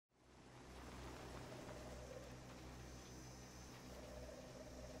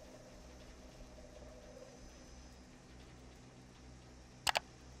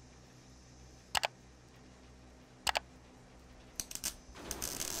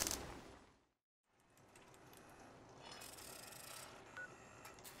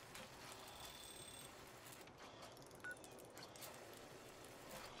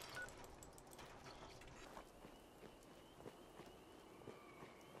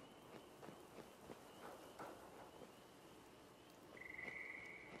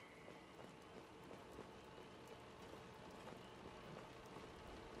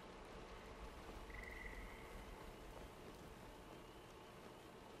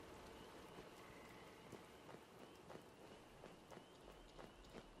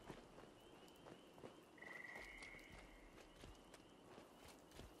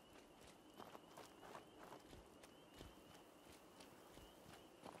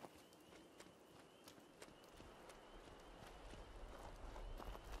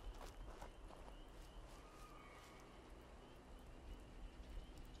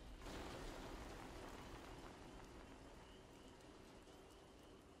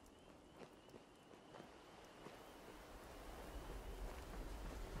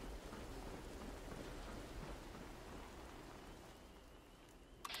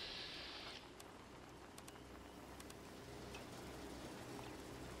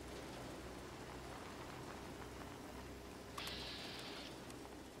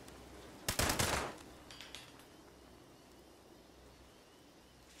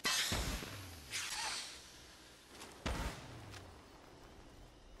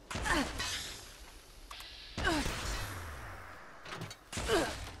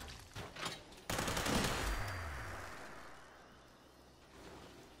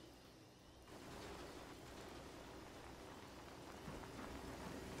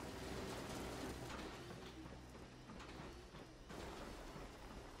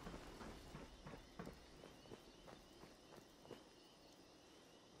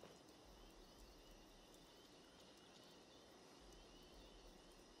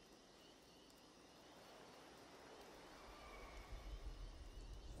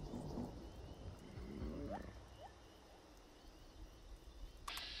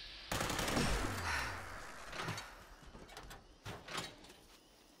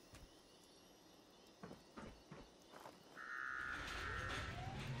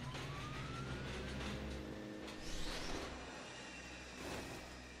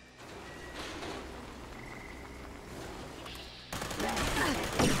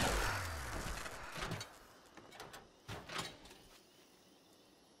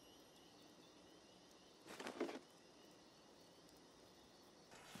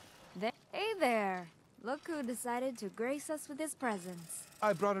Robco decided to grace us with his presence.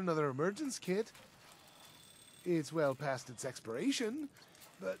 I brought another emergence kit. It's well past its expiration,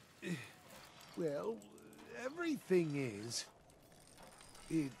 but, well, everything is.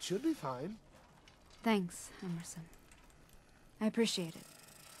 It should be fine. Thanks, Emerson. I appreciate it.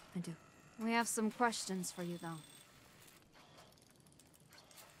 I do. We have some questions for you, though.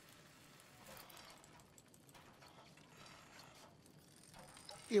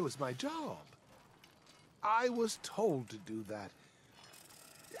 It was my job. I was told to do that.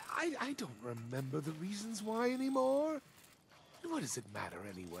 I don't remember the reasons why anymore. What does it matter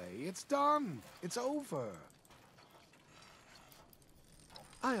anyway? It's done. It's over.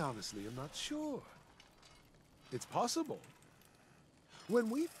 I honestly am not sure. It's possible. When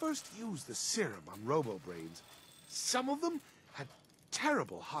we first used the serum on Robo-Brains, some of them had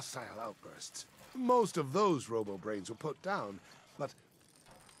terrible hostile outbursts. Most of those Robo-Brains were put down, but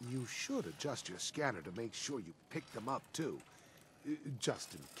you should adjust your scanner to make sure you pick them up too,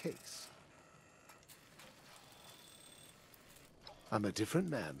 just in case. I'm a different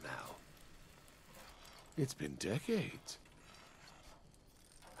man now. It's been decades.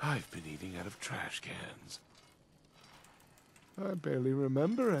 I've been eating out of trash cans. I barely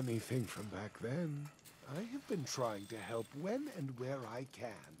remember anything from back then. I have been trying to help when and where I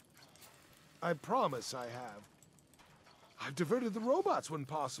can. I promise I have. I've diverted the robots when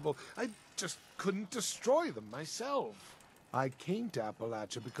possible. I just couldn't destroy them myself. I came to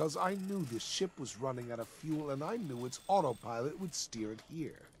Appalachia because I knew this ship was running out of fuel and I knew its autopilot would steer it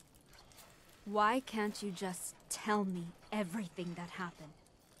here. Why can't you just tell me everything that happened?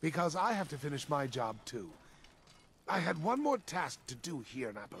 Because I have to finish my job too. I had one more task to do here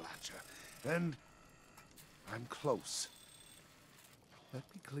in Appalachia, and I'm close. Let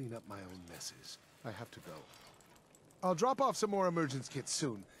me clean up my own messes. I have to go. I'll drop off some more emergence kits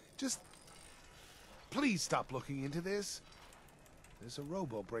soon. Just please stop looking into this. There's a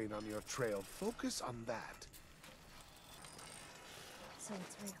Robo-Brain on your trail. Focus on that. So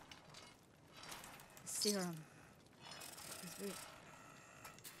it's real. The serum is real.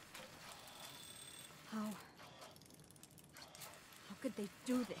 How could they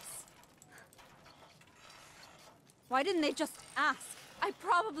do this? Why didn't they just ask? I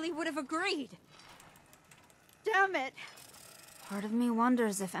probably would have agreed. Damn it! Part of me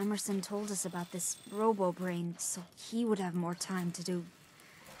wonders if Emerson told us about this Robo-Brain so he would have more time to do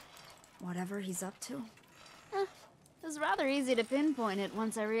whatever he's up to. It was rather easy to pinpoint it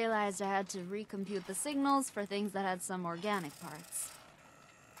once I realized I had to recompute the signals for things that had some organic parts.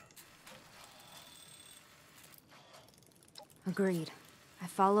 Agreed. I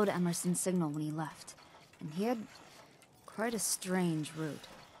followed Emerson's signal when he left, and he had quite a strange route.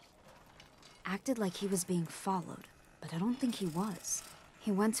 Acted like he was being followed, but I don't think he was.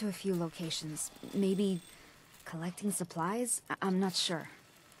 He went to a few locations, maybe collecting supplies? I'm not sure.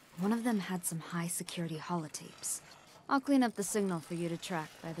 One of them had some high-security holotapes. I'll clean up the signal for you to track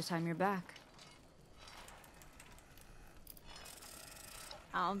by the time you're back.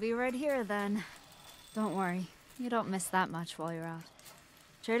 I'll be right here then. Don't worry. You don't miss that much while you're out.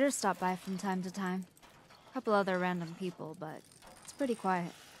 Traders stop by from time to time. A couple other random people, but it's pretty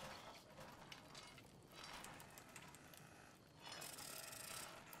quiet.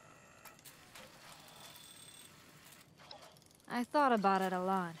 I thought about it a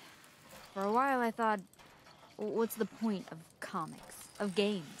lot. For a while I thought, what's the point of comics, of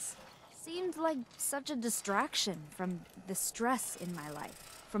games? Seemed like such a distraction from the stress in my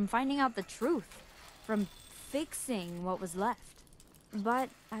life, from finding out the truth, from fixing what was left. But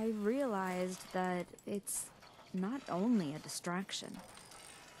I realized that it's not only a distraction.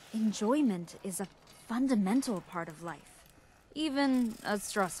 Enjoyment is a fundamental part of life, even a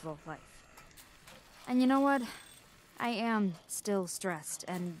stressful life. And you know what? I am still stressed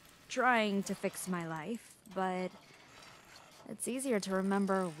and trying to fix my life, but it's easier to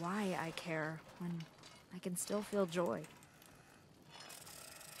remember why I care when I can still feel joy.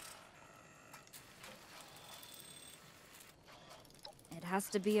 It has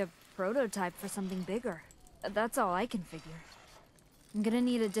to be a prototype for something bigger. That's all I can figure. I'm gonna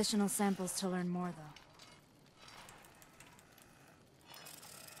need additional samples to learn more, though.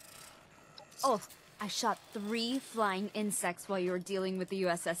 Oh, I shot 3 flying insects while you were dealing with the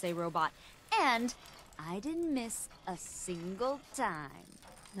USSA robot, and I didn't miss a single time.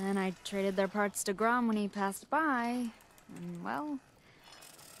 Then I traded their parts to Grom when he passed by, and well,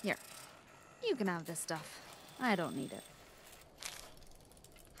 here, you can have this stuff. I don't need it.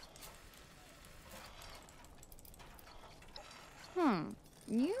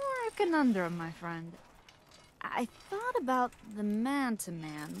 You are a conundrum, my friend. I thought about the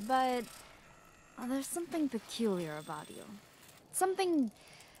man-to-man, but There's something peculiar about you. Something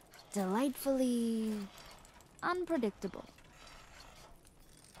delightfully unpredictable.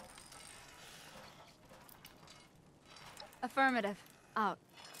 Affirmative. Out.